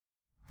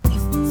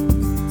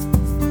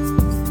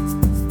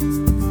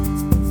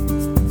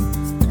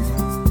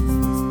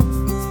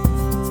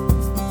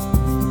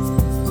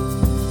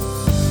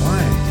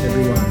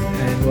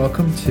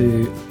welcome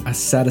to A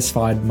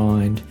Satisfied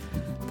Mind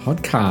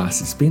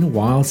podcast. It's been a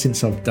while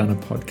since I've done a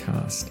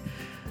podcast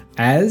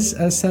as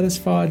A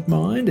Satisfied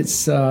Mind.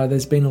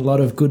 There's been a lot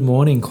of good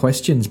morning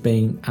questions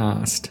being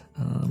asked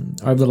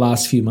over the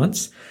last few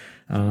months.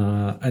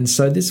 And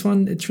so this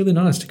one, it's really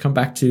nice to come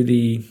back to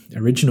the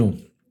original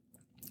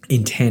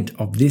intent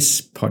of this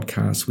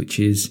podcast, which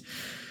is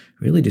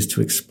really just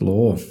to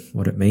explore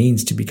what it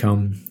means to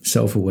become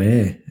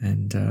self-aware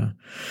and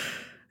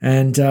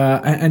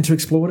to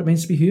explore what it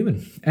means to be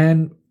human.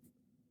 And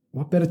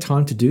what better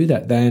time to do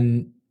that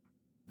than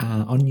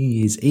on New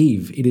Year's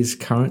Eve? It is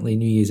currently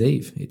New Year's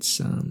Eve. It's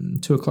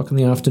 2:00 in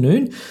the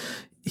afternoon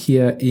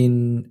here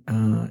in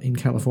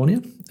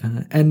California,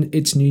 and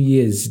it's New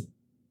Year's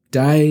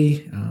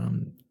Day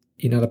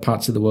in other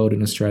parts of the world,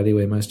 in Australia,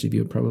 where most of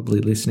you are probably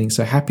listening.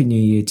 So happy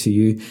New Year to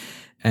you,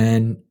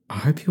 and I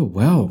hope you're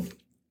well.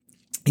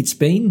 It's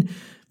been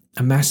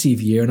a massive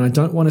year, and I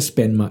don't want to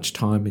spend much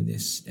time in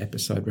this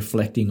episode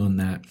reflecting on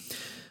that.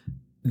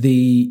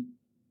 The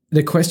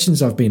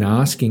questions I've been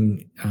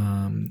asking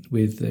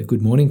with the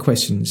good morning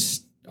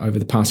questions over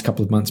the past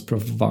couple of months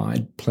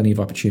provide plenty of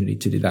opportunity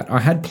to do that. I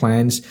had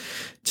plans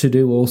to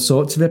do all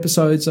sorts of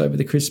episodes over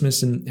the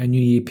Christmas and New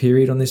Year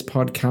period on this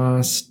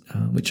podcast,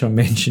 which I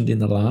mentioned in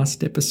the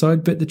last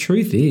episode, but the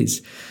truth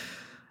is,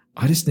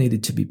 I just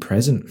needed to be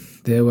present.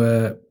 There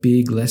were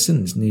big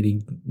lessons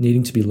needing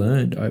to be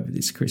learned over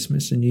this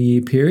Christmas and New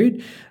Year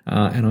period,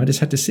 and I just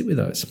had to sit with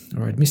those,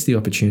 or I'd miss the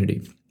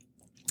opportunity.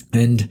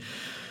 And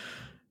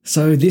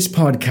so this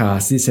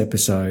podcast, this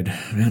episode,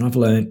 man, I've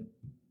learned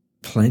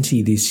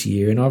plenty this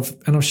year, and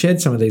I've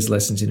shared some of these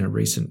lessons in a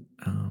recent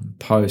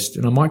post,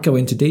 and I might go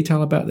into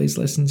detail about these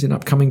lessons in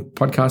upcoming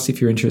podcasts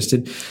if you're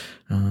interested.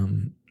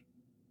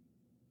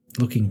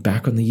 Looking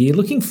back on the year,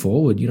 looking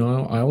forward,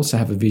 I also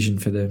have a vision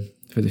for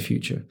the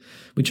future,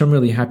 which I'm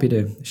really happy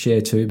to share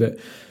too.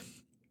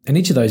 And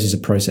each of those is a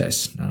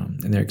process,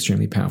 and they're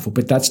extremely powerful.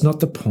 But that's not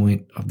the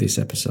point of this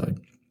episode.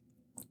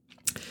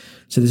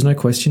 So there's no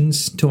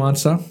questions to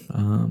answer,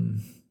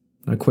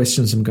 no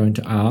questions I'm going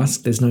to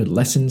ask. There's no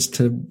lessons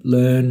to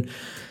learn.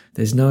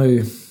 There's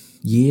no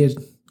year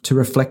to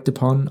reflect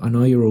upon. I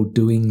know you're all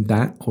doing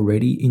that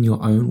already in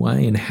your own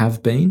way and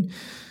have been.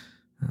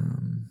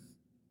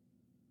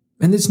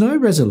 And there's no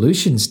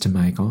resolutions to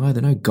make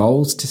either, no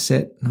goals to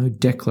set, no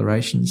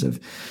declarations of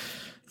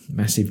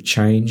massive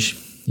change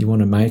you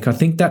want to make. I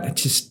think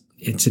that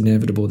it's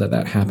inevitable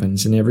that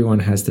happens, and everyone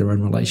has their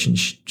own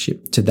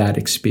relationship to that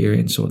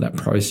experience or that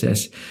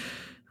process.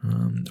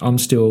 I'm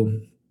still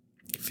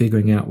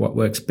figuring out what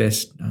works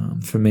best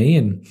for me,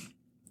 and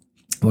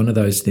one of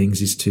those things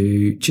is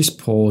to just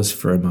pause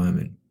for a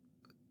moment.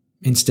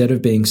 Instead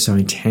of being so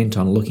intent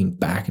on looking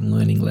back and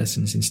learning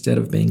lessons, instead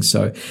of being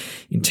so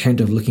intent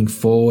of looking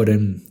forward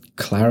and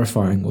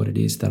clarifying what it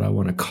is that I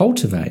want to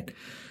cultivate,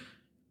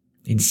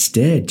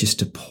 instead just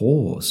to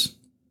pause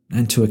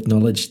and to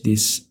acknowledge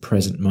this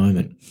present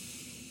moment.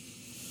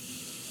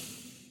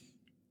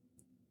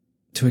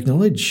 To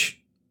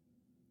acknowledge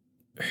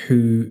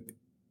who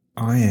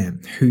I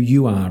am, who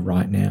you are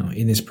right now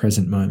in this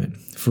present moment,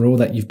 for all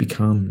that you've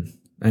become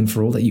and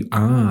for all that you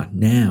are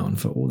now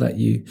and for all that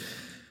you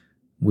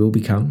will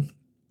become.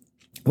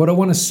 What I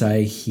want to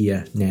say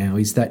here now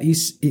is that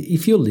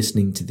if you're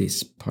listening to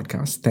this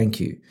podcast, thank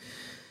you.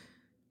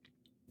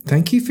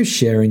 Thank you for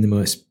sharing the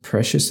most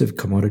precious of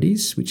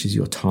commodities, which is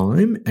your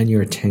time and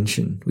your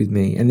attention with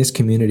me and this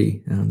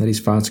community that is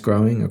fast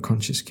growing, a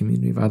conscious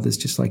community of others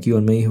just like you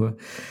and me who are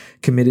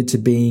committed to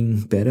being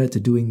better, to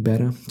doing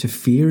better, to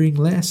fearing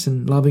less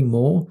and loving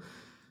more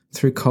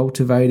through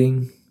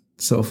cultivating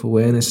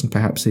self-awareness and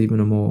perhaps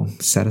even a more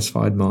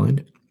satisfied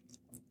mind.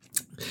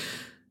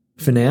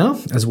 For now,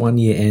 as one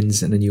year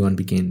ends and a new one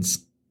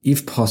begins,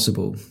 if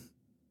possible,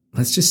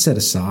 let's just set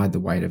aside the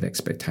weight of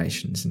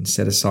expectations and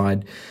set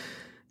aside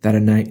that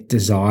innate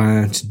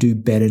desire to do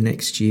better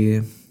next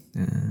year.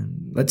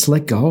 Let's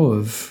let go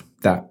of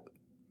that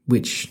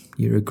which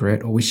you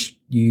regret or wish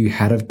you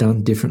had have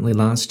done differently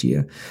last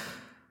year,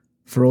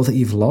 for all that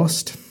you've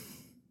lost,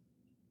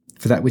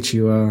 for that which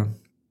you are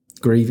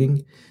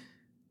grieving,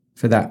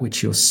 for that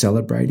which you're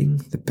celebrating.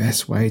 The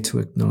best way to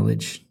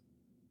acknowledge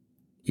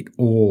it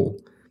all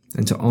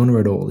and to honor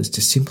it all is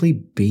to simply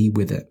be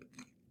with it,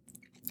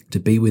 to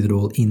be with it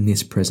all in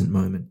this present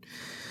moment.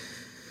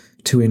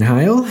 To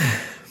inhale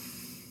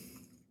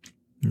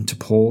and to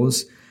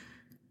pause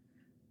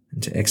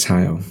and to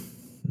exhale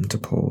and to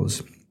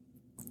pause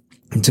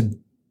and to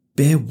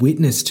bear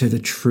witness to the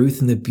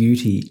truth and the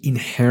beauty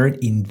inherent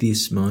in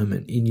this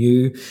moment, in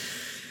you,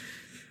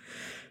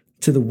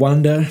 to the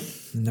wonder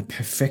and the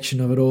perfection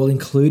of it all,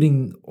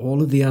 including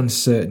all of the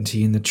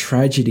uncertainty and the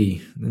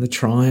tragedy and the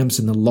triumphs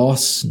and the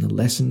loss and the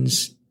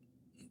lessons,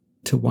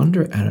 to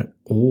wonder at it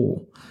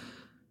all.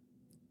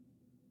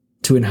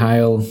 To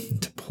inhale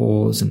and to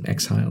pause and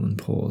exhale and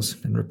pause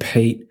and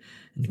repeat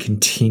and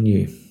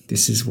continue.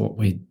 This is what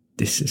we're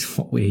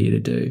here to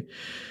do.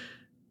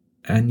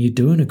 And you're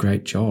doing a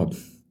great job.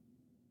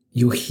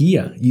 You're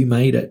here. You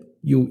made it.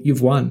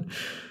 You've won.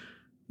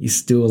 You're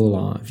still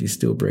alive. You're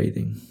still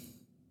breathing.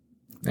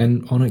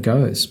 and on it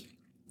goes.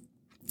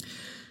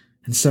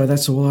 And so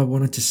that's all I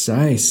wanted to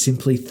say.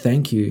 Simply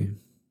thank you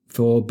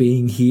for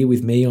being here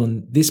with me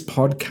on this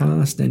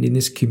podcast and in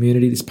this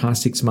community this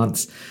past 6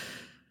 months.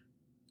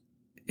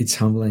 It's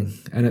humbling,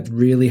 and it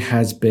really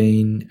has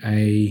been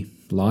a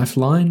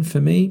lifeline for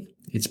me.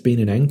 It's been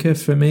an anchor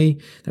for me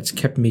that's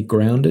kept me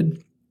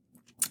grounded,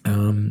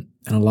 and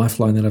a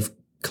lifeline that I've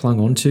clung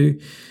onto.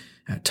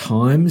 At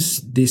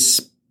times,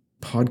 this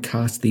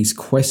podcast, these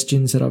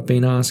questions that I've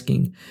been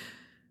asking,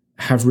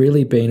 have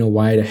really been a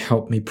way to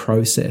help me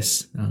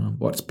process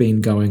what's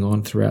been going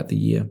on throughout the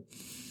year.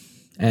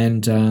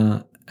 And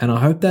I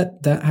hope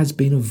that has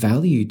been of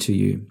value to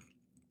you.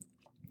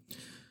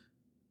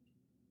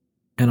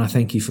 And I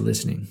thank you for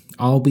listening.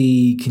 I'll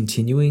be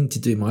continuing to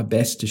do my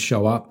best to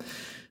show up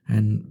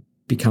and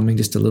becoming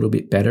just a little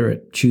bit better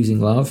at choosing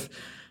love.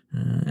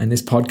 And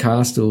this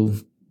podcast will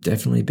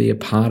definitely be a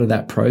part of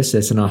that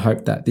process. And I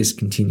hope that this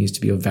continues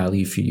to be of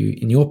value for you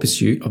in your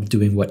pursuit of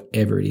doing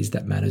whatever it is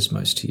that matters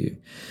most to you.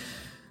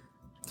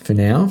 For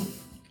now,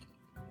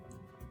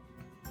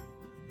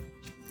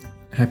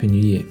 Happy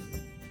New Year.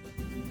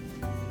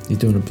 You're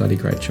doing a bloody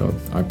great job.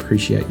 I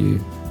appreciate you,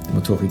 and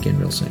we'll talk again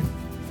real soon.